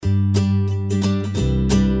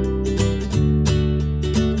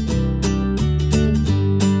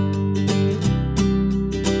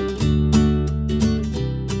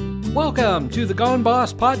to the Gone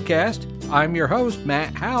Boss podcast. I'm your host,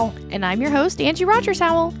 Matt Howell. And I'm your host, Angie Rogers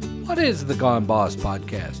Howell. What is the Gone Boss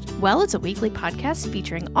podcast? Well, it's a weekly podcast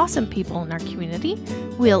featuring awesome people in our community.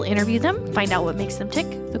 We'll interview them, find out what makes them tick,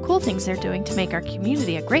 the cool things they're doing to make our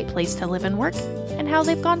community a great place to live and work, and how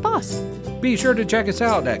they've gone boss. Be sure to check us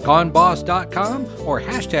out at goneboss.com or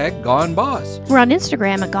hashtag GoneBoss. We're on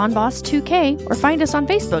Instagram at GoneBoss2K or find us on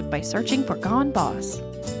Facebook by searching for Gone Boss.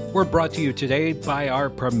 We're brought to you today by our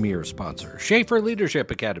premier sponsor, Schaefer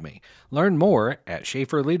Leadership Academy. Learn more at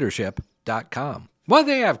schaeferleadership.com. What do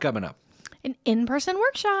they have coming up? An in-person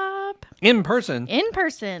workshop. In person. In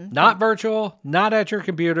person. Not virtual, not at your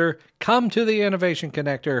computer. Come to the Innovation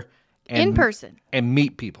Connector. In person. And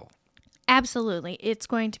meet people. Absolutely. It's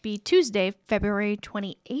going to be Tuesday, February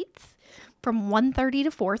 28th from 1:30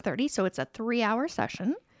 to 4:30. So it's a 3-hour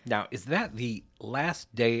session. Now, is that the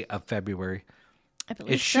last day of February? I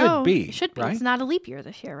believe it should be. It should be. Right? It's not a leap year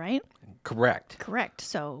this year, right? Correct. Correct.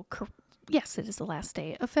 So, yes, it is the last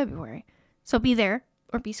day of February. So be there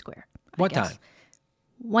or be square. What time?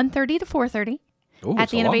 1:30 to 4:30 Ooh, at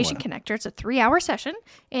the Innovation one. Connector. It's a 3-hour session,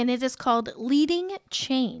 and it is called Leading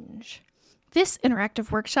Change. This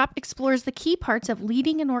interactive workshop explores the key parts of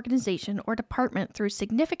leading an organization or department through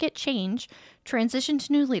significant change, transition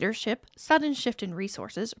to new leadership, sudden shift in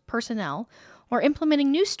resources, personnel, or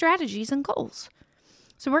implementing new strategies and goals.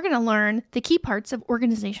 So we're going to learn the key parts of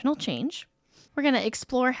organizational change. We're going to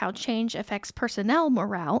explore how change affects personnel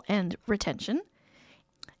morale and retention,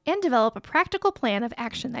 and develop a practical plan of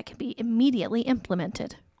action that can be immediately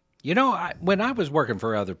implemented. You know, when I was working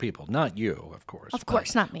for other people, not you, of course. Of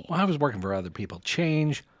course, not me. When I was working for other people,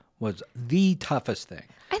 change was the toughest thing.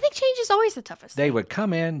 I think change is always the toughest They thing. would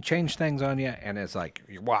come in, change things on you, and it's like,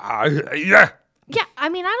 wow, yeah. Yeah, I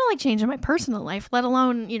mean, I don't like change in my personal life, let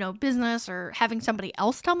alone, business or having somebody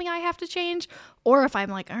else tell me I have to change. Or if I'm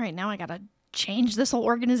like, all right, now I got to change this whole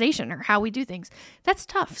organization or how we do things. That's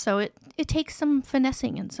tough. So it takes some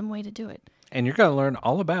finessing and some way to do it. And you're going to learn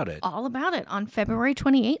all about it. All about it on February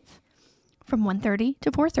 28th from 1:30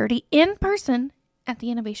 to 4:30 in person at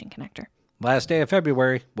the Innovation Connector. Last day of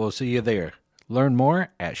February. We'll see you there. Learn more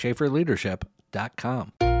at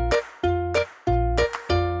schaeferleadership.com.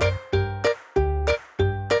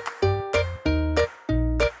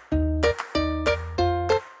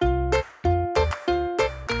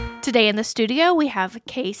 Today in the studio, we have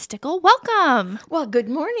Kay Stickle. Welcome. Well, good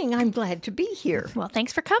morning. I'm glad to be here. Well,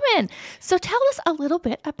 thanks for coming. So tell us a little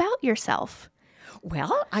bit about yourself.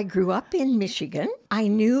 Well, I grew up in Michigan. I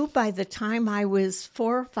knew by the time I was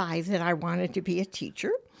 4 or 5 that I wanted to be a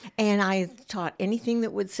teacher. And I taught anything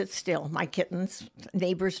that would sit still. My kittens,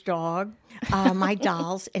 neighbor's dog, my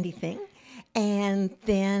dolls, anything. And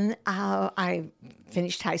then I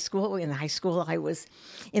finished high school. In high school, I was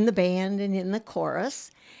in the band and in the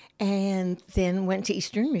chorus. And then went to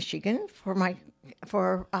Eastern Michigan for my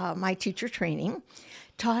teacher training.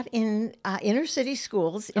 Taught in inner city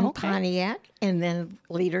schools in Pontiac, and then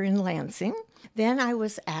later in Lansing. Then I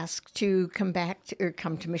was asked to come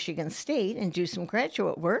to Michigan State and do some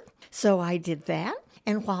graduate work. So I did that.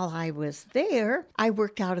 And while I was there, I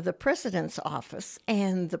worked out of the president's office.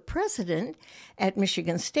 And the president at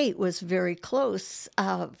Michigan State was very close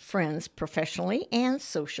friends professionally and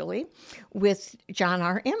socially with John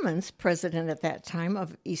R. Emmons, president at that time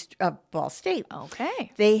of Ball State.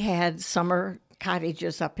 Okay. They had summer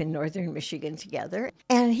cottages up in northern Michigan together.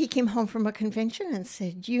 And he came home from a convention and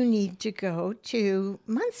said, you need to go to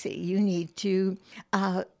Muncie. You need to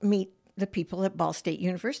meet the people at Ball State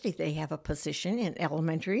University. They have a position in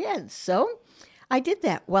elementary ed. So I did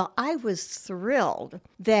that. Well, I was thrilled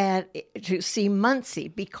to see Muncie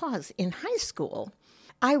because in high school,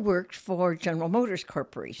 I worked for General Motors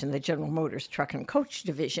Corporation, the General Motors Truck and Coach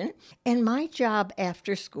Division, and my job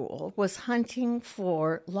after school was hunting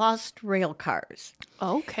for lost rail cars.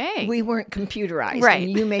 Okay. We weren't computerized. Right.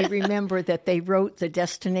 And you may remember that they wrote the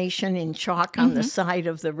destination in chalk on the side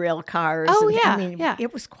of the rail cars. Oh, and, yeah, yeah.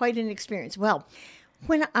 It was quite an experience. Well,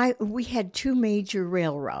 we had 2 major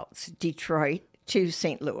rail routes, Detroit to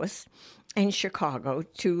St. Louis and Chicago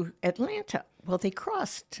to Atlanta. Well, they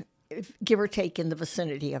crossed, give or take, in the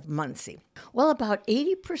vicinity of Muncie. Well, about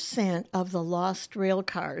 80% of the lost rail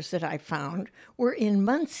cars that I found were in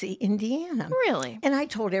Muncie, Indiana. Really? And I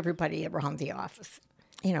told everybody around the office,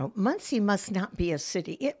 Muncie must not be a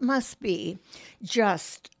city. It must be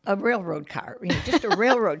just a railroad car, just a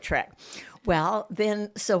railroad track. Well, then,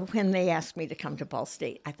 so when they asked me to come to Ball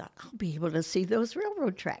State, I thought, I'll be able to see those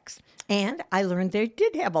railroad tracks. And I learned they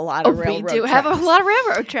did have a lot of railroad tracks. We do have a lot of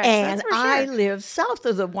railroad tracks, and that's for sure. I live south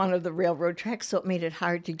of one of the railroad tracks, so it made it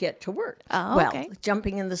hard to get to work. Oh, well, okay.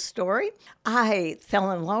 jumping in the story, I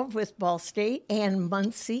fell in love with Ball State and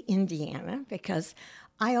Muncie, Indiana, because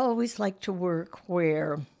I always like to work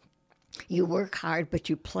where you work hard, but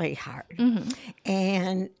you play hard.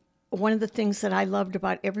 And one of the things that I loved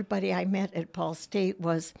about everybody I met at Ball State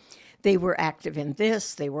was they were active in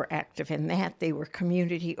this, they were active in that, they were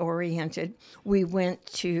community oriented. We went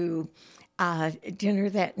to dinner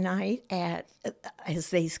that night at,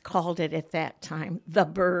 as they called it at that time, the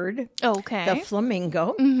Bird, Okay. the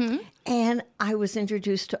Flamingo. And I was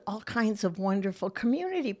introduced to all kinds of wonderful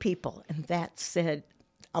community people, and that said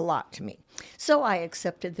a lot to me. So I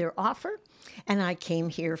accepted their offer, and I came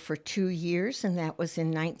here for 2 years, and that was in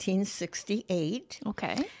 1968.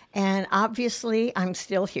 Okay. And obviously, I'm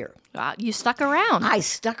still here. You stuck around. I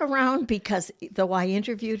stuck around because though I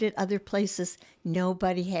interviewed at other places,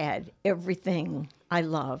 nobody had everything I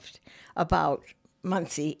loved about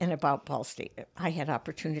Muncie and about Ball State. I had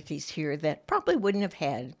opportunities here that probably wouldn't have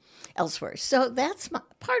had elsewhere. So that's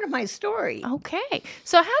part of my story. Okay.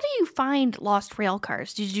 So how do you find lost rail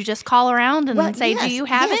cars? Did you just call around and say, yes, do you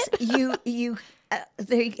have yes, it?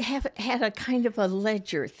 They have had a kind of a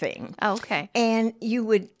ledger thing. Okay. And you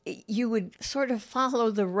would sort of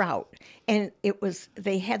follow the route, and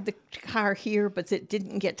they had the car here, but it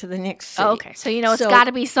didn't get to the next city. Okay. So, it's got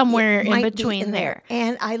to be somewhere it in might be between there.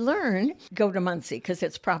 And I learned, go to Muncie, because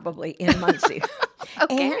it's probably in Muncie.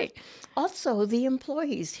 Okay. And also, the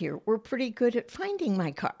employees here were pretty good at finding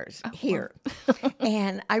my cars here.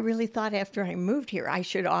 And I really thought after I moved here, I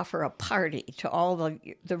should offer a party to all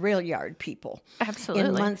the rail yard people Absolutely.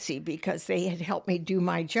 in Muncie, because they had helped me do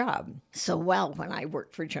my job so well when I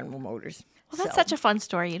worked for General Motors. Well, that's such a fun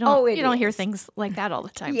story. You don't hear is. things like that all the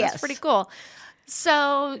time. Yes. That's pretty cool.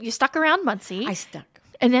 So you stuck around Muncie. I stuck.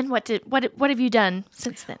 And then what have you done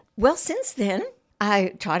since then? Well, since then,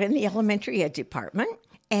 I taught in the elementary ed department,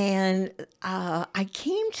 and I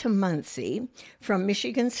came to Muncie from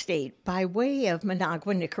Michigan State by way of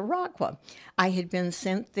Managua, Nicaragua. I had been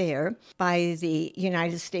sent there by the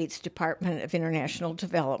United States Department of International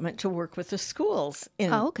Development to work with the schools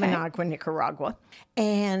in Managua, Nicaragua,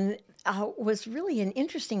 and was really an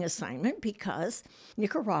interesting assignment because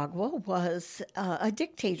Nicaragua was a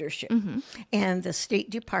dictatorship. And the State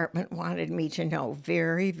Department wanted me to know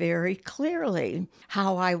very, very clearly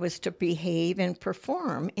how I was to behave and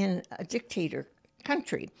perform in a dictator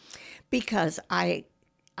country, because I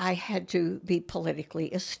had to be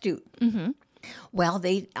politically astute. Well,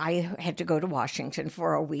 I had to go to Washington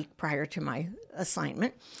for a week prior to my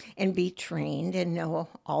assignment and be trained and know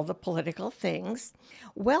all the political things.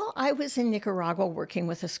 Well, I was in Nicaragua working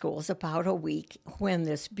with the schools about a week when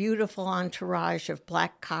this beautiful entourage of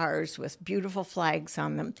black cars with beautiful flags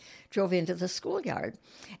on them drove into the schoolyard.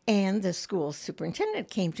 And the school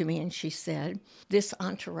superintendent came to me and she said, "This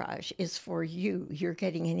entourage is for you. You're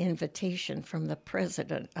getting an invitation from the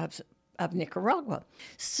president of Nicaragua."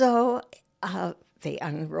 So they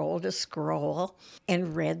unrolled a scroll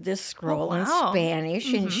and read this scroll in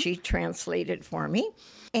Spanish, and she translated for me.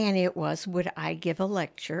 And it was, would I give a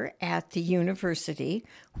lecture at the university,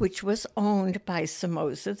 which was owned by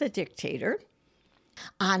Somoza, the dictator,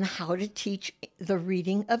 on how to teach the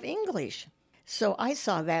reading of English. So I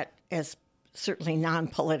saw that as certainly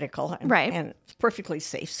non-political and perfectly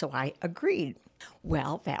safe, so I agreed.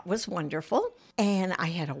 Well, that was wonderful, and I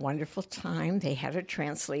had a wonderful time. They had a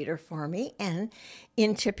translator for me, and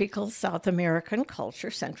in typical South American culture,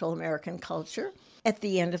 Central American culture, at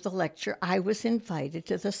the end of the lecture, I was invited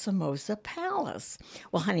to the Somoza Palace.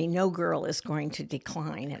 Well, honey, no girl is going to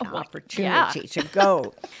decline an opportunity to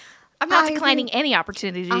go. I'm not declining any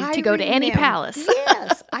opportunity to go to any palace.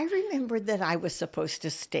 Yes, I remembered that I was supposed to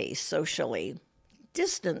stay socially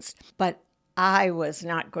distanced, but I was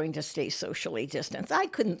not going to stay socially distanced. I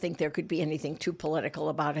couldn't think there could be anything too political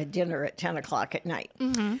about a dinner at 10 o'clock at night.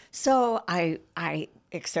 So I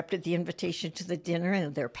accepted the invitation to the dinner,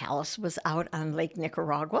 and their palace was out on Lake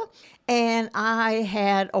Nicaragua, and I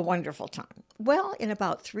had a wonderful time. Well, in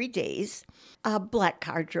about 3 days, a black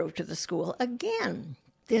car drove to the school again.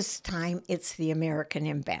 This time, it's the American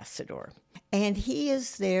ambassador. And he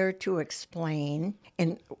is there to explain,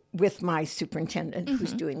 and with my superintendent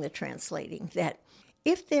who's doing the translating, that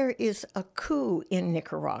if there is a coup in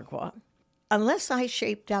Nicaragua, unless I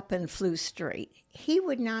shaped up and flew straight, he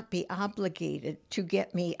would not be obligated to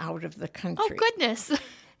get me out of the country. Oh, goodness.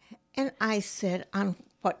 And I said, on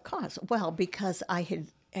what cause? Well, because I had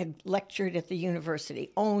had lectured at the university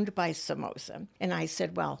owned by Somoza. And I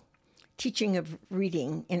said, well, teaching of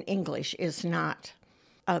reading in English is not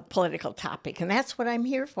a political topic. And that's what I'm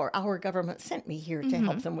here for. Our government sent me here to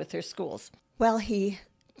help them with their schools. Well, he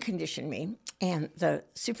conditioned me, and the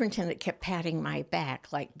superintendent kept patting my back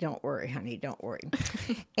like, don't worry, honey, don't worry.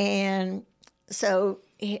 And so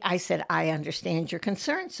I said, I understand your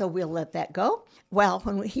concern, so we'll let that go. Well,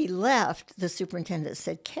 when he left, the superintendent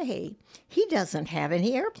said, Kay, he doesn't have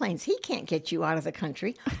any airplanes. He can't get you out of the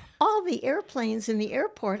country. All the airplanes in the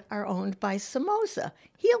airport are owned by Somoza.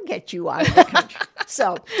 He'll get you out of the country.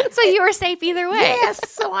 So you were safe either way. Yes.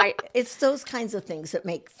 So it's those kinds of things that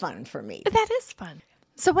make fun for me. That is fun.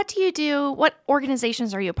 So what do you do? What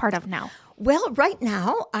organizations are you a part of now? Well, right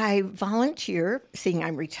now I volunteer, seeing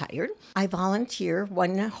I'm retired, I volunteer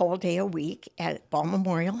one whole day a week at Ball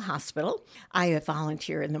Memorial Hospital. I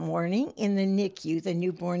volunteer in the morning in the NICU, the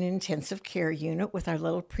Newborn Intensive Care Unit, with our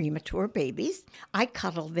little premature babies. I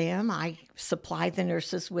cuddle them. I supply the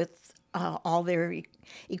nurses with all their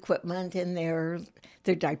equipment and their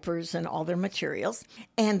diapers and all their materials.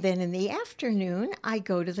 And then in the afternoon, I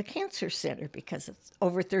go to the cancer center because it's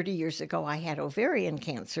over 30 years ago I had ovarian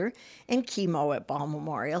cancer and chemo at Ball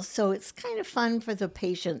Memorial. So it's kind of fun for the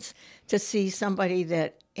patients to see somebody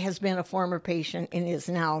that has been a former patient and is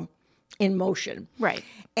now in motion. Right.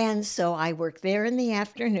 And so I work there in the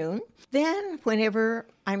afternoon. Then whenever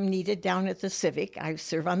I'm needed down at the Civic, I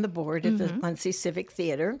serve on the board at the Muncie Civic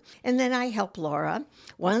Theater. And then I help Laura.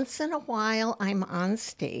 Once in a while, I'm on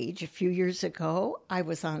stage. A few years ago, I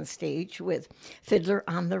was on stage with Fiddler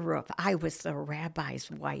on the Roof. I was the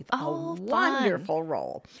rabbi's wife. Oh, a wonderful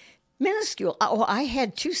role. Minuscule. Oh, I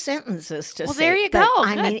had 2 sentences to say. Well, there you but, go.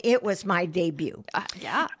 I Good. mean, it was my debut.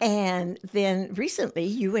 Yeah. And then recently,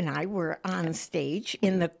 you and I were on stage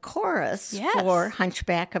in the chorus Yes. for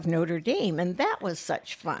Hunchback of Notre Dame, and that was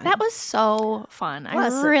such fun. That was so fun.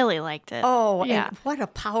 Was I it? really liked it. Oh, yeah. and what a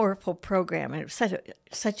powerful program. And it was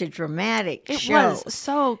such a dramatic It show was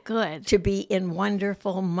so good. to be in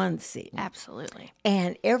wonderful Muncie. Absolutely.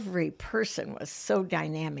 And every person was so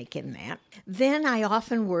dynamic in that. Then I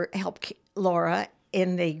often help Laura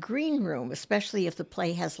in the green room, especially if the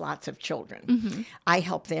play has lots of children. I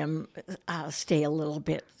help them stay a little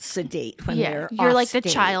bit sedate when they're you're off like the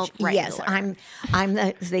stage. child wrangler. Yes,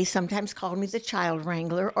 I'm they sometimes call me the child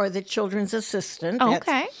wrangler or the children's assistant.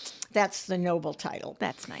 Okay. That's the noble title.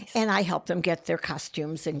 That's nice. And I help them get their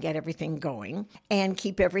costumes and get everything going and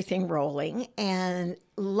keep everything rolling and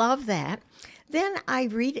love that. Then I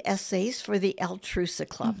read essays for the Altrusa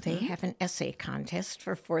Club. They have an essay contest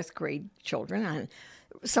for 4th grade children on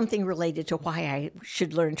something related to why I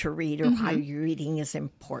should learn to read or why reading is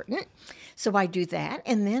important. So I do that.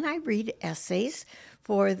 And then I read essays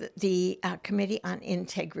for the Committee on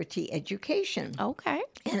Integrity Education. Okay.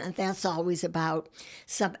 And that's always about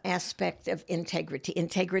some aspect of integrity.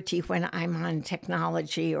 Integrity when I'm on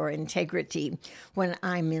technology or integrity when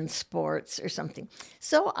I'm in sports or something.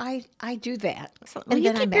 So I do that. Well, and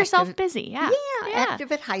you then keep I'm yourself active, busy. Yeah.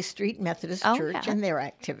 active at High Street Methodist Oh, Church yeah. and their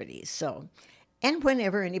activities. So, and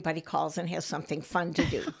whenever anybody calls and has something fun to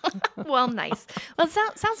do. Well, nice. Well, it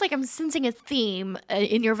sounds like I'm sensing a theme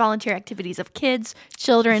in your volunteer activities of kids,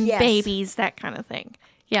 children, Yes. babies, that kind of thing.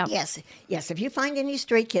 Yeah. Yes. If you find any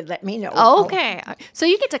stray kid, let me know. Okay. So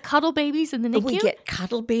you get to cuddle babies in the NICU? We get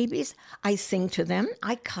cuddle babies. I sing to them.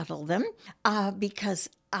 I cuddle them because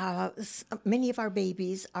many of our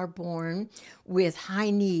babies are born with high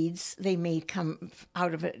needs. They may come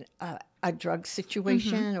out of a drug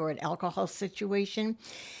situation or an alcohol situation,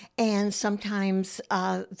 and sometimes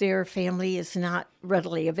their family is not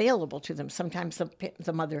readily available to them. Sometimes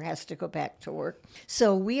the mother has to go back to work.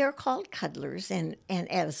 So we are called cuddlers, and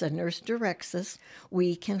as a nurse directs us,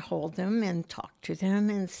 we can hold them and talk to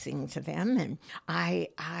them and sing to them. And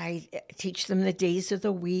I teach them the days of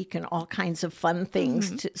the week and all kinds of fun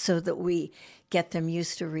things so that we get them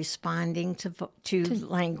used to responding to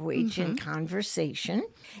language and conversation.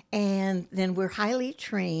 And then we're highly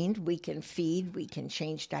trained. We can feed, we can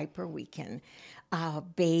change diaper, we can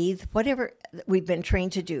bathe, whatever we've been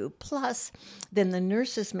trained to do. Plus, then the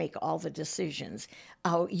nurses make all the decisions.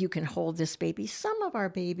 You can hold this baby. Some of our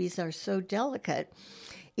babies are so delicate,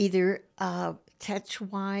 either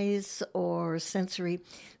touch-wise or sensory,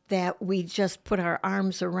 that we just put our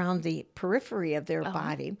arms around the periphery of their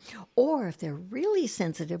body. Or if they're really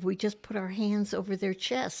sensitive, we just put our hands over their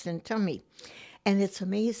chest and tummy. And it's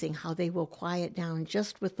amazing how they will quiet down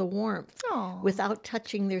just with the warmth Aw. without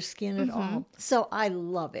touching their skin at all. So I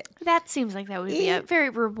love it. That seems like that would be a very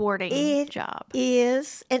rewarding job.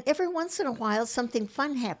 Is, and every once in a while something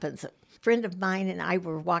fun happens. A friend of mine and I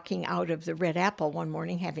were walking out of the Red Apple one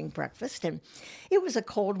morning having breakfast, and it was a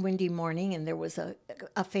cold, windy morning, and there was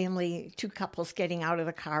a family, 2 couples getting out of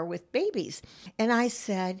the car with babies. And I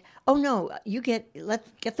said, "Oh no,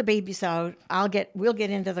 let's get the babies out. We'll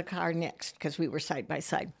get into the car next," because we were side by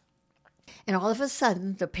side. And all of a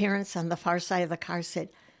sudden, the parents on the far side of the car said,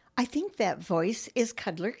 "I think that voice is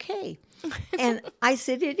Cuddler Kay." And I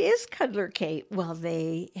said, "It is Cuddler Kay." Well,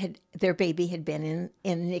 their baby had been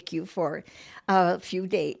in NICU for a few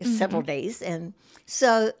days, several days. And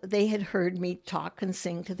so they had heard me talk and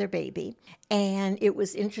sing to their baby. And it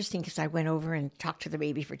was interesting because I went over and talked to the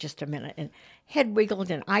baby for just a minute, and head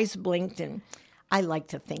wiggled and eyes blinked. And I like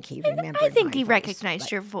to think he remembered I think my he voice,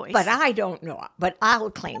 recognized your voice. But I don't know. But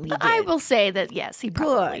I'll claim he did. I will say that, yes, he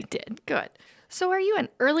probably Good. did. Good. So are you an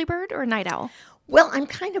early bird or a night owl? Well, I'm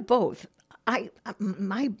kind of both.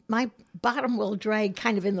 My bottom will drag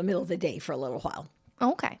kind of in the middle of the day for a little while.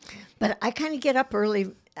 Okay. But I kind of get up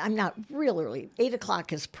early. I'm not real early. 8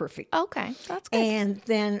 o'clock is perfect. Okay. That's good. And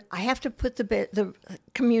then I have to put the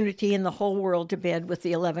community and the whole world to bed with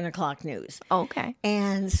the 11 o'clock news. Okay.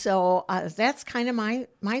 And so that's kind of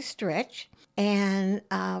my stretch. And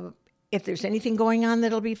if there's anything going on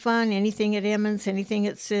that'll be fun, anything at Emmons, anything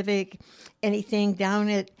at Civic, anything down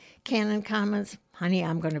at Cannon Commons, honey,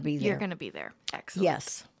 I'm going to be there. You're going to be there. Excellent.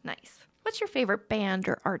 Yes. Nice. What's your favorite band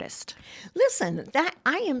or artist? Listen, that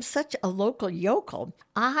I am such a local yokel.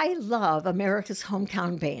 I love America's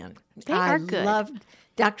Hometown Band. They are good. I love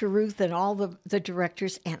Dr. Ruth and all the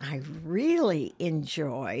directors, and I really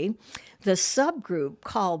enjoy the subgroup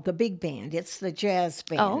called the Big Band. It's the jazz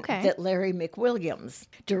band that Larry McWilliams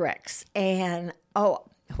directs. And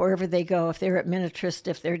wherever they go, if they're at Minnetrist,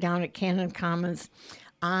 if they're down at Cannon Commons,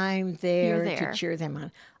 I'm there to cheer them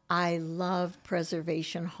on. I love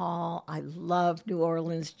Preservation Hall. I love New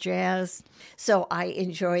Orleans jazz. So I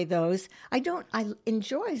enjoy those. I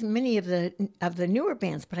enjoy many of the newer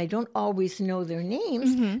bands, but I don't always know their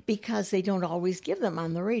names because they don't always give them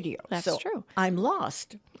on the radio. That's true. I'm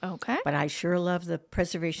lost. Okay. But I sure love the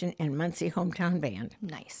Preservation and Muncie Hometown Band.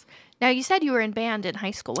 Nice. Now, you said you were in band in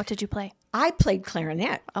high school. What did you play? I played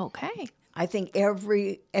clarinet. Okay. I think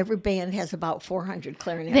every band has about 400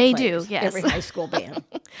 clarinet They players. do, yes. Every high school band.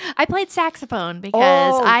 I played saxophone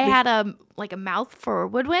because I had a mouth for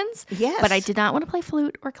woodwinds. Yes. But I did not want to play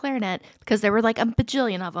flute or clarinet because there were like a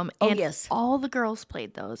bajillion of them. And yes. all the girls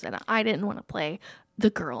played those, and I didn't want to play the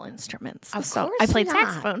girl instruments. Of so course I played not.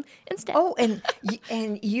 saxophone instead. Oh,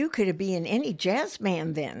 and you could be in any jazz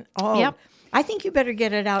band then. Oh, Yep. I think you better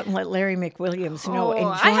get it out and let Larry McWilliams know. And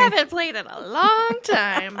I haven't played in a long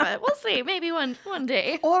time, but we'll see. Maybe one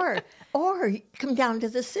day. Or come down to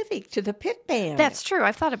the Civic, to the pit band. That's true.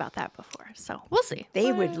 I've thought about that before, so we'll see.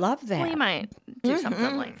 They would love that. We might do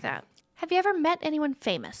something like that. Have you ever met anyone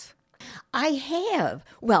famous? I have.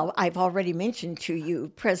 Well, I've already mentioned to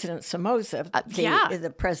you President Somoza,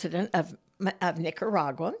 the president of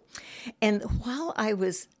Nicaragua. And while I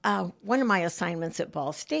was, one of my assignments at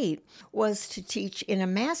Ball State was to teach in a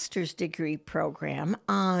master's degree program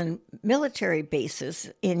on military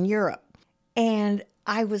bases in Europe. And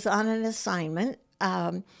I was on an assignment.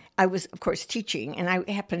 I was, of course, teaching, and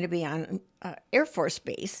I happened to be on Air Force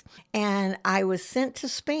Base. And I was sent to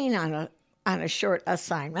Spain on a short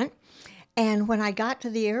assignment. And when I got to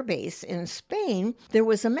the air base in Spain, there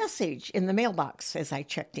was a message in the mailbox as I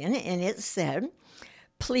checked in, and it said,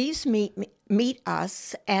 "Please meet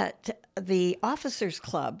us at the Officers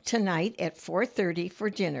Club tonight at 4:30 for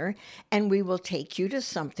dinner, and we will take you to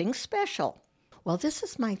something special." Well, this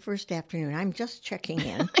is my first afternoon. I'm just checking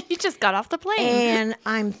in. You just got off the plane. And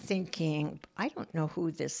I'm thinking, I don't know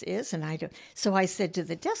who this is, and I don't. So I said to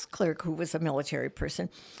the desk clerk, who was a military person,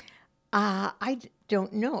 I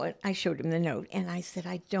don't know it. I showed him the note, and I said,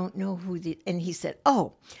 I don't know who and he said,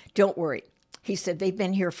 "Oh, don't worry." He said, "They've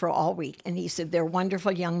been here for all week." And he said, "They're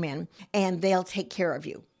wonderful young men, and they'll take care of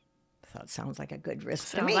you." I thought, sounds like a good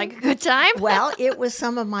risk to me. Sounds like a good time. Well, it was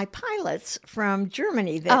some of my pilots from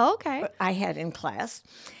Germany that I had in class,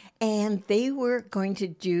 and they were going to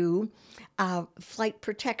do flight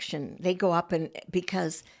protection. They go up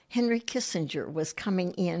because Henry Kissinger was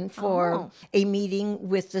coming in for a meeting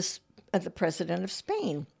with the president of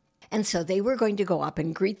Spain. And so they were going to go up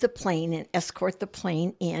and greet the plane and escort the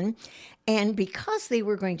plane in. And because they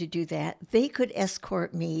were going to do that, they could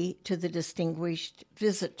escort me to the distinguished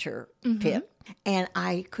visitor pit. And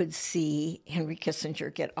I could see Henry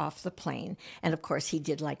Kissinger get off the plane. And of course, he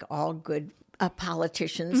did like all good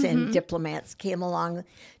politicians and diplomats came along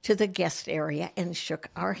to the guest area and shook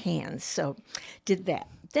our hands. So did that.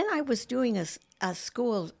 Then I was doing a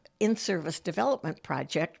school in-service development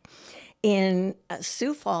project in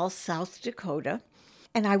Sioux Falls, South Dakota,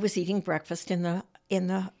 and I was eating breakfast in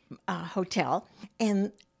the hotel,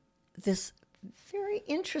 and this very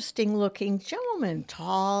interesting-looking gentleman,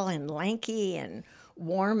 tall and lanky and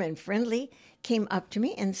warm and friendly, came up to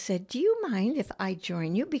me and said, "Do you mind if I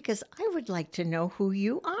join you? Because I would like to know who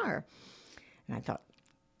you are." And I thought,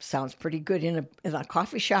 sounds pretty good in a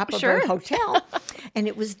coffee shop or a hotel. And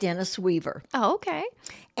it was Dennis Weaver. Oh, okay.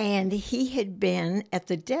 And he had been at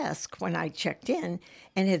the desk when I checked in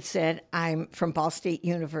and had said, "I'm from Ball State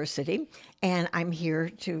University, and I'm here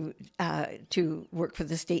to work for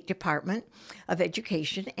the State Department of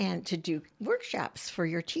Education and to do workshops for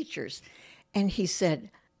your teachers." And he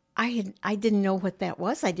said, I didn't know what that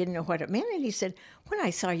was. I didn't know what it meant. And he said, "When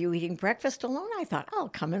I saw you eating breakfast alone, I thought, I'll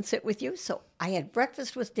come and sit with you." So I had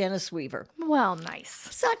breakfast with Dennis Weaver. Well, nice.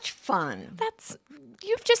 Such fun.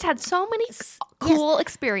 You've just had so many cool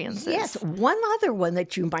experiences. Yes. One other one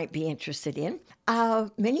that you might be interested in.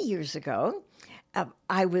 Many years ago,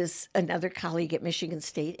 I was another colleague at Michigan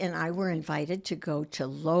State, and I were invited to go to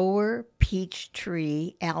Lower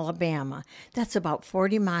Peachtree, Alabama. That's about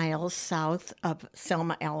 40 miles south of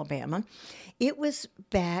Selma, Alabama. It was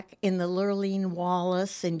back in the Lurleen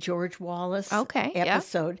Wallace and George Wallace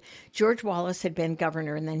episode. Yeah. George Wallace had been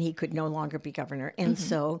governor, and then he could no longer be governor. And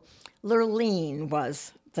so Lurleen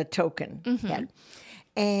was the token head.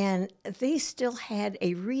 And they still had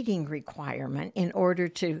a reading requirement in order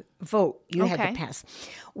to vote. You had to pass.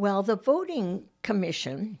 Well, the voting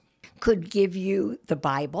commission could give you the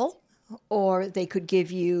Bible, or they could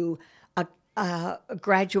give you a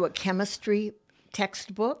graduate chemistry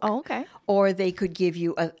textbook. Oh, okay. Or they could give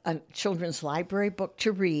you a children's library book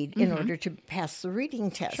to read in order to pass the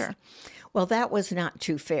reading test. Sure. Well, that was not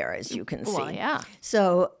too fair, as you can see. Well, yeah.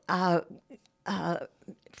 So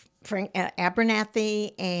Frank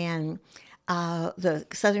Abernathy and the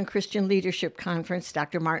Southern Christian Leadership Conference,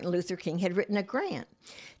 Dr. Martin Luther King, had written a grant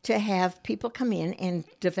to have people come in and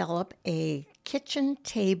develop a kitchen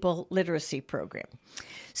table literacy program.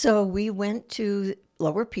 So we went to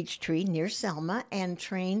Lower Peachtree near Selma and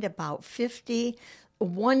trained about 50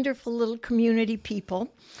 wonderful little community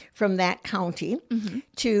people from that county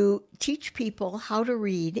to teach people how to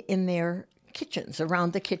read in their kitchens,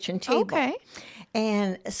 around the kitchen table. Okay.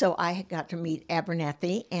 And so I got to meet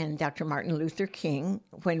Abernathy and Dr. Martin Luther King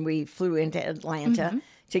when we flew into Atlanta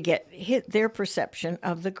to get their perception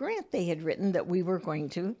of the grant they had written that we were going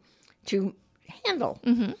to handle.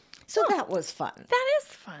 So that was fun. That is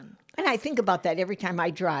fun. And I think about that every time I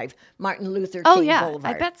drive Martin Luther King Boulevard.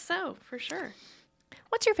 I bet so, for sure.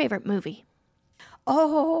 What's your favorite movie?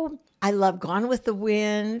 Oh, I love Gone with the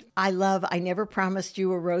Wind. I love I Never Promised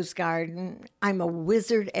You a Rose Garden. I'm a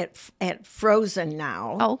wizard at Frozen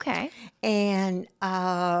now. Oh, okay. And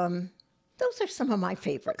those are some of my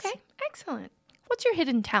favorites. Okay, excellent. What's your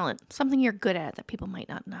hidden talent? Something you're good at that people might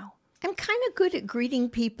not know? I'm kind of good at greeting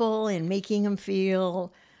people and making them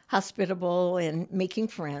feel hospitable and making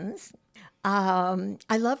friends.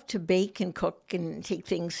 I love to bake and cook and take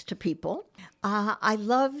things to people. I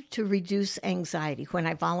love to reduce anxiety. When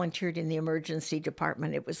I volunteered in the emergency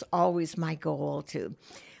department, it was always my goal to,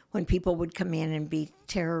 when people would come in and be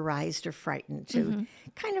terrorized or frightened, to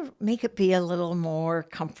kind of make it be a little more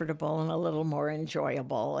comfortable and a little more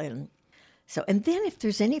enjoyable. And then if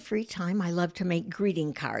there's any free time, I love to make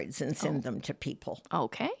greeting cards and send them to people.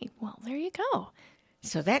 Okay, well, there you go.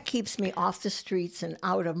 So that keeps me off the streets and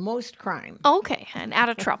out of most crime. Okay, and out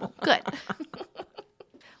of trouble. Good.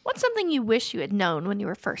 What's something you wish you had known when you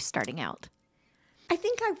were first starting out? I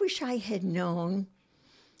think I wish I had known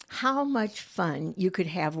how much fun you could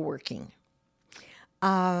have working.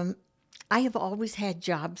 I have always had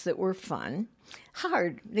jobs that were fun,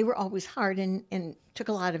 hard. They were always hard and took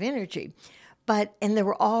a lot of energy. And there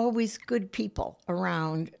were always good people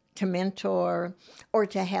around to mentor or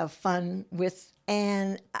to have fun with.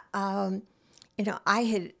 And, I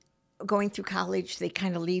had, going through college, they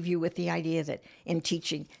kind of leave you with the idea that in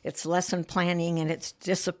teaching, it's lesson planning and it's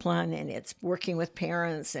discipline and it's working with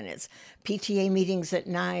parents and it's PTA meetings at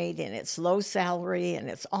night and it's low salary and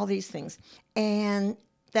it's all these things. And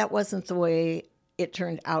that wasn't the way it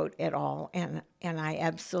turned out at all. And I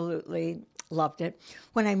absolutely loved it.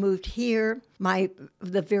 When I moved here,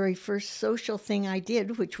 the very first social thing I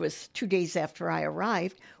did, which was 2 days after I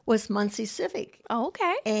arrived, was Muncie Civic. Oh,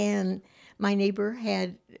 okay. And my neighbor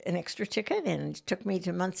had an extra ticket and took me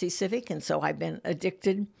to Muncie Civic, and so I've been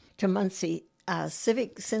addicted to Muncie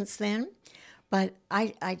Civic since then. But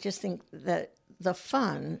I just think that the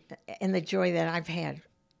fun and the joy that I've had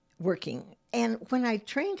working. And when I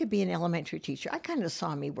trained to be an elementary teacher, I kind of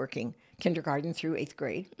saw me working kindergarten through 8th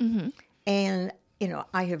grade. And,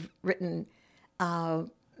 I have written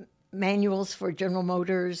manuals for General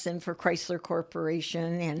Motors and for Chrysler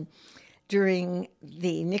Corporation. And during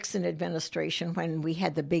the Nixon administration, when we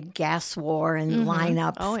had the big gas war and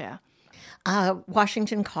lineups, Oh, yeah.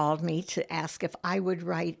 Washington called me to ask if I would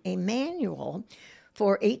write a manual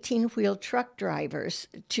for 18-wheel truck drivers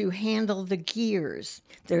to handle the gears.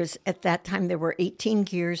 At that time, there were 18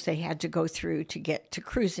 gears they had to go through to get to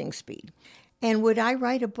cruising speed. And would I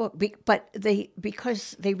write a book? But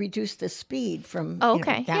because they reduced the speed from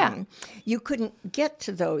down, you couldn't get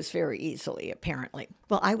to those very easily, apparently.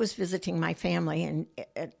 Well, I was visiting my family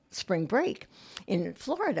at spring break in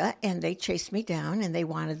Florida, and they chased me down, and they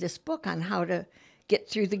wanted this book on how to get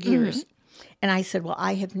through the gears. And I said, well,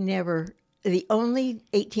 I have never... The only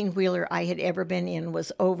 18-wheeler I had ever been in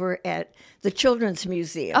was over at the Children's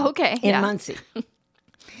Museum in Muncie.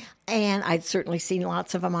 And I'd certainly seen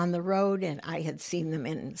lots of them on the road, and I had seen them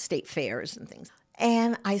in state fairs and things.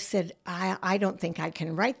 And I said, I don't think I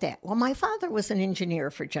can write that. Well, my father was an engineer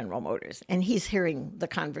for General Motors, and he's hearing the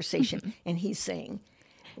conversation, and he's saying,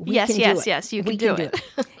 Yes, you can do it.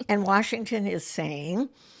 And Washington is saying,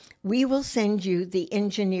 we will send you the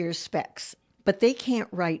engineer specs. But they can't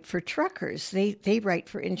write for truckers. They write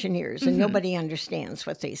for engineers, and nobody understands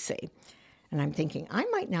what they say. And I'm thinking, I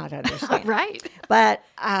might not understand. Right. But,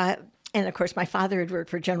 and of course, my father had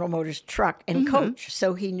worked for General Motors truck and coach,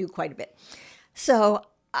 so he knew quite a bit. So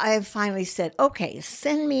I finally said, okay,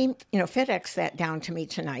 send me, FedEx that down to me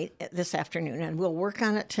tonight, this afternoon, and we'll work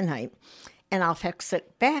on it tonight, and I'll fax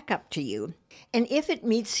it back up to you. And if it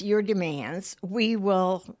meets your demands,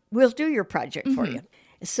 we'll do your project for you.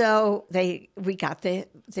 So we got the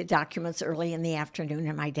documents early in the afternoon,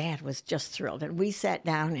 and my dad was just thrilled. And we sat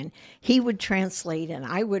down, and he would translate, and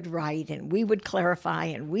I would write, and we would clarify,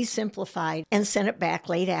 and we simplified, and sent it back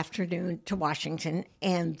late afternoon to Washington.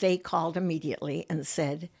 And they called immediately and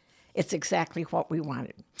said, it's exactly what we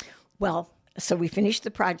wanted. Well, so we finished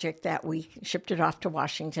the project that week, shipped it off to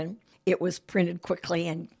Washington. It was printed quickly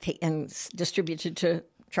and distributed to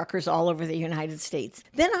truckers all over the United States.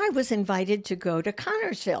 Then I was invited to go to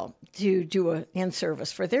Connersville to do an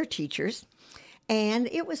in-service for their teachers. And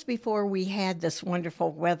it was before we had this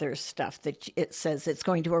wonderful weather stuff that it says it's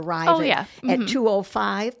going to arrive at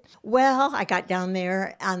 2:05. Well, I got down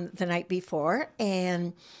there on the night before,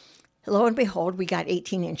 and lo and behold, we got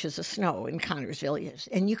 18 inches of snow in Connersville.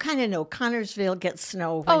 And you kind of know Connersville gets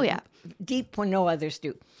snow deep when no others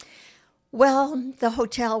do. Well, the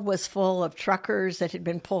hotel was full of truckers that had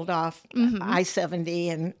been pulled off I-70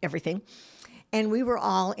 and everything. And we were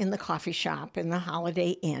all in the coffee shop in the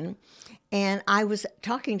Holiday Inn. And I was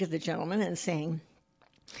talking to the gentleman and saying,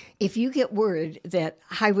 if you get word that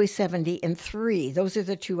Highway 70 and 3, those are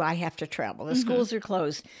the two I have to travel. The schools are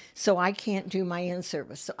closed, so I can't do my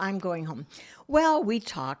in-service. So I'm going home. Well, we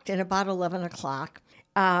talked, and about 11 o'clock,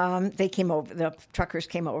 they came over, the truckers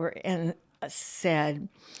came over and said,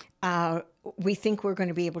 we think we're going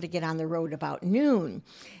to be able to get on the road about noon.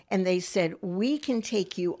 And they said, we can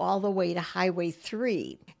take you all the way to Highway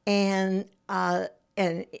 3. And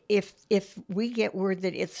if we get word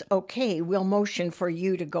that it's okay, we'll motion for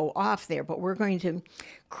you to go off there. But we're going to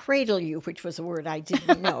cradle you, which was a word I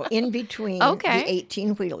didn't know, in between the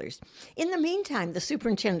 18-wheelers. In the meantime, the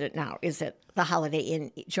superintendent now is at the Holiday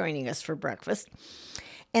Inn joining us for breakfast.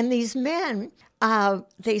 And these men,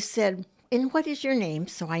 they said, and what is your name?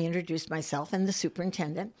 So I introduced myself and the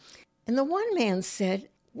superintendent. And the one man said,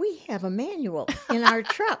 we have a manual in our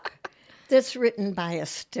truck that's written by a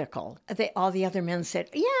Stickle. All the other men said,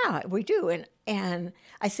 yeah, we do. And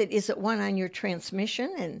I said, is it one on your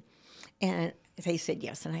transmission? And they said,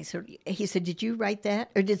 yes. And he said, did you write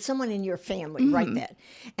that? Or did someone in your family write that?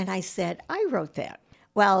 And I said, I wrote that.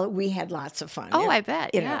 Well, we had lots of fun. Oh, I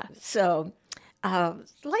bet, yeah. So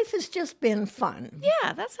life has just been fun.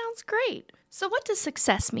 Yeah, that sounds great. So what does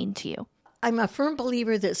success mean to you? I'm a firm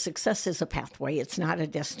believer that success is a pathway. It's not a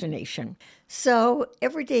destination. So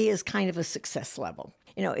every day is kind of a success level.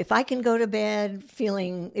 If I can go to bed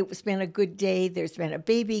feeling it's been a good day, there's been a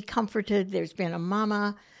baby comforted, there's been a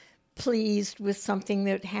mama pleased with something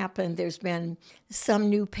that happened, there's been some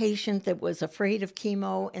new patient that was afraid of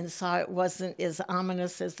chemo and saw it wasn't as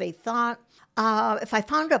ominous as they thought. If I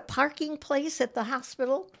found a parking place at the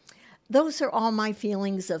hospital those are all my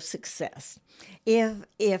feelings of success.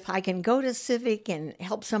 If I can go to Civic and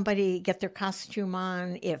help somebody get their costume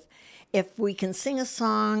on, if we can sing a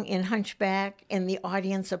song in Hunchback and the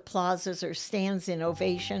audience applauses or stands in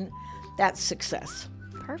ovation, that's success.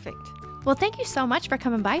 Perfect. Well, thank you so much for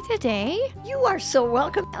coming by today. You are so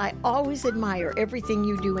welcome. I always admire everything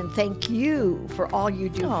you do, and thank you for all you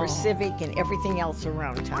do for Civic and everything else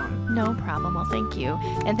around town. No problem. Well, thank you.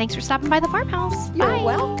 And thanks for stopping by the farmhouse. You're Bye.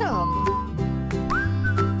 welcome.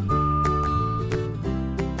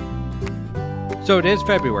 So it is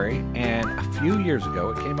February, and a few years ago,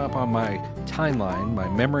 it came up on my timeline, my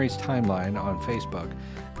memories timeline on Facebook,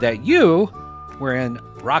 that you were in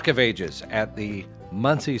Rock of Ages at the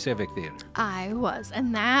Muncie Civic Theater. I was,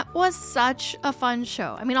 and that was such a fun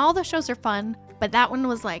show. I mean, all the shows are fun, but that one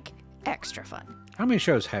was like extra fun. How many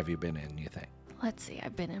shows have you been in, you think? Let's see.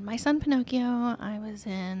 I've been in My Son Pinocchio. I was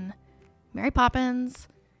in Mary Poppins,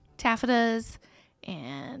 Taffetas,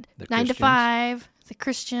 and The 9 to Christians. 5, The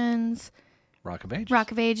Christians, Rock of Ages.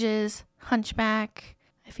 Rock of Ages, Hunchback.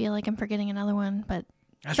 I feel like I'm forgetting another one, but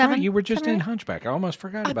That's 7, right. You were just in 7, Hunchback. I almost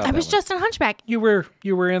forgot about I that was one. just in Hunchback. You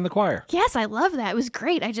were in the choir. Yes, I love that. It was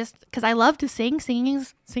great. Because I love to sing.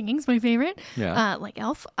 Singing's my favorite. Yeah. Like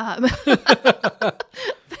Elf.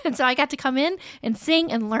 And so I got to come in and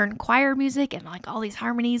sing and learn choir music and like all these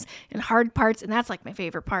harmonies and hard parts. And that's like my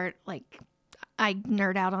favorite part. Like I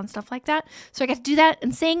nerd out on stuff like that. So I got to do that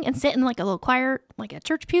and sing and sit in like a little choir, like a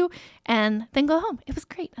church pew, and then go home. It was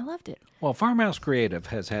great. I loved it. Well, Farmhouse Creative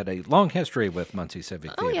has had a long history with Muncie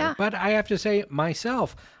Civic Theater. yeah. But I have to say,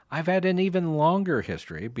 myself, I've had an even longer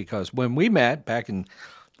history because when we met back in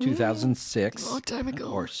 2006 time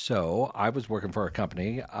ago. or so, I was working for a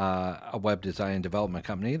company, a web design development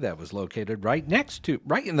company that was located right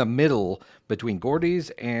in the middle between Gordy's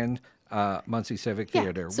and Muncie Civic Yeah,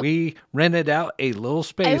 Theater. so- We rented out a little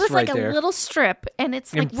space It was right like there a little strip, and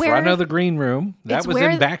it's in like where front of the green room. That it's was where-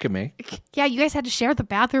 in back of me. Yeah, you guys had to share the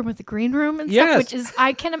bathroom with the green room and Yes. stuff, which is,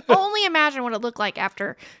 I can only imagine what it looked like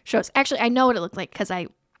after shows. Actually, I know what it looked like because I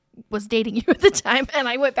was dating you at the time, and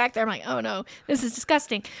I went back there. I'm like, oh no, this is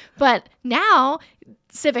disgusting. But now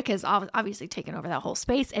Civic has obviously taken over that whole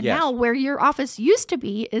space, and Yes. now where your office used to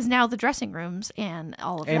be is now the dressing rooms and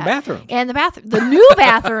all of And that. bathrooms. And the new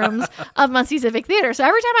bathrooms of Muncie Civic Theater. So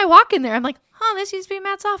every time I walk in there, I'm like, oh, this used to be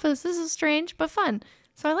Matt's office. This is strange, but fun.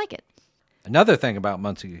 So I like it. Another thing about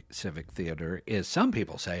Muncie Civic Theater is some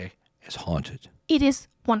people say it's haunted. It is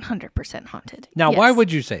 100% haunted. Now, Yes. why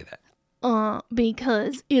would you say that?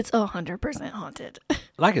 Because it's 100% haunted.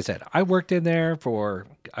 Like I said, I worked in there for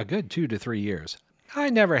a good 2 to 3 years. I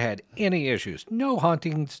never had any issues. No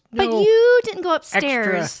hauntings. No But you didn't go extra.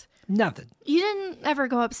 upstairs. Nothing. You didn't ever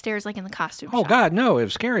go upstairs like in the costume Oh, shop. God, no. It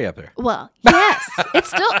was scary up there. Well, yes.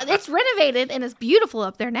 It's renovated and it's beautiful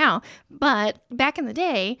up there now. But back in the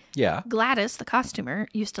day, Yeah. Gladys, the costumer,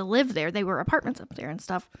 used to live there. They were apartments up there and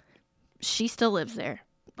stuff. She still lives there.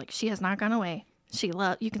 Like, she has not gone away. You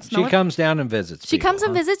can smell She it. comes down and visits She people, comes and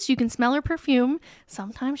huh? visits. You can smell her perfume.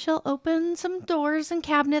 Sometimes she'll open some doors and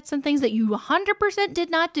cabinets and things that you 100% did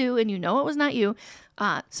not do, and you know it was not you.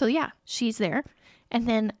 So yeah, she's there. And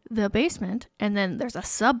then the basement, and then there's a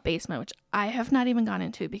sub basement, which I have not even gone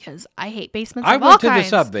into because I hate basements I of all went to the kinds.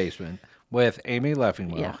 sub basement with Amy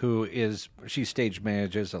Leffingwell, Yeah. she stage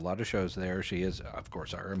manages a lot of shows there. She is, of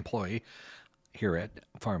course, our employee here at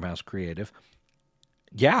Farmhouse Creative.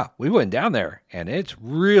 Yeah, we went down there, and it's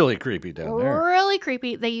really creepy down there. Really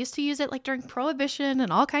creepy. They used to use it like during Prohibition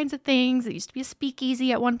and all kinds of things. It used to be a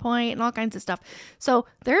speakeasy at one point and all kinds of stuff. So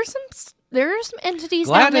there are some entities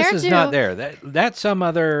down Gladys there is too. not there. That's some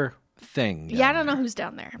other thing. Yeah, I down don't know there. who's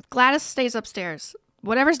down there. Gladys stays upstairs.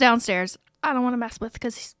 Whatever's downstairs, I don't want to mess with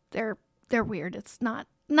because they're weird. It's not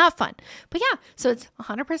fun. But yeah, so it's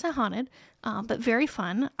 100% haunted, but very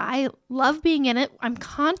fun. I love being in it. I'm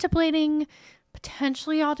contemplating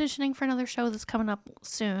potentially auditioning for another show that's coming up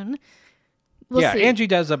soon. We'll Yeah, see. Angie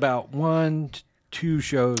does about 1 to 2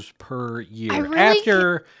 shows per year. I really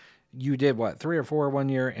After you did, 3 or 4 one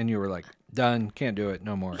year, and you were like, done, can't do it,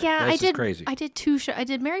 no more. Yeah, this I did. Is crazy. I did 2 shows. I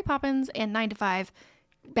did Mary Poppins and 9 to 5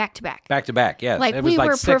 back to back. Back to back, yes. Like, it was we like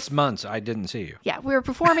were 6 months I didn't see you. Yeah, we were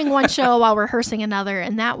performing one show while rehearsing another,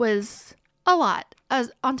 and that was a lot.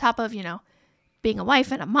 On top of, being a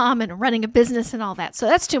wife and a mom and running a business and all that. So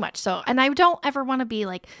that's too much. So, and I don't ever want to be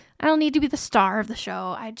like, I don't need to be the star of the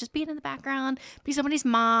show. I just be in the background, be somebody's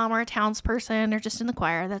mom or a townsperson or just in the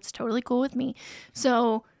choir. That's totally cool with me.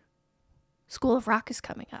 So School of Rock is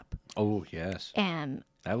coming up, Oh, yes. and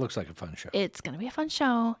That looks like a fun show. it's going to be a fun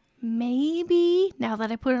show. Maybe, now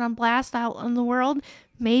that I put it on blast out in the world,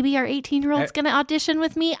 Maybe our 18-year-old's going to audition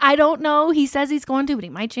with me. I don't know. He says he's going to, but he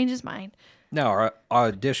might change his mind. Now, are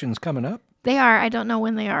auditions coming up? They are. I don't know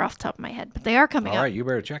when they are off the top of my head, but they are coming up. All right, you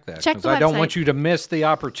better check that. Check the I don't want website. you to miss the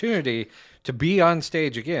opportunity to be on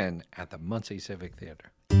stage again at the Muncie Civic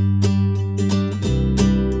Theater.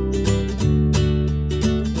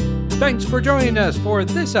 Thanks for joining us for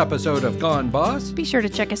this episode of Gone Boss. Be sure to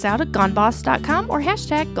check us out at goneboss.com or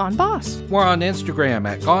hashtag #GoneBoss. We're on Instagram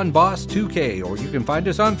at GoneBoss2K, or you can find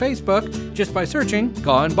us on Facebook just by searching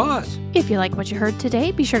Gone Boss. If you like what you heard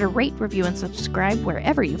today, be sure to rate, review, and subscribe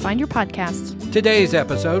wherever you find your podcasts. Today's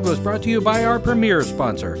episode was brought to you by our premier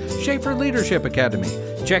sponsor, Schaefer Leadership Academy.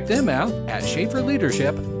 Check them out at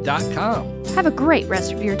schaeferleadership.com. Have a great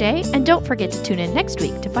rest of your day, and don't forget to tune in next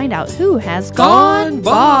week to find out who has Gone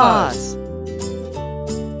Boss!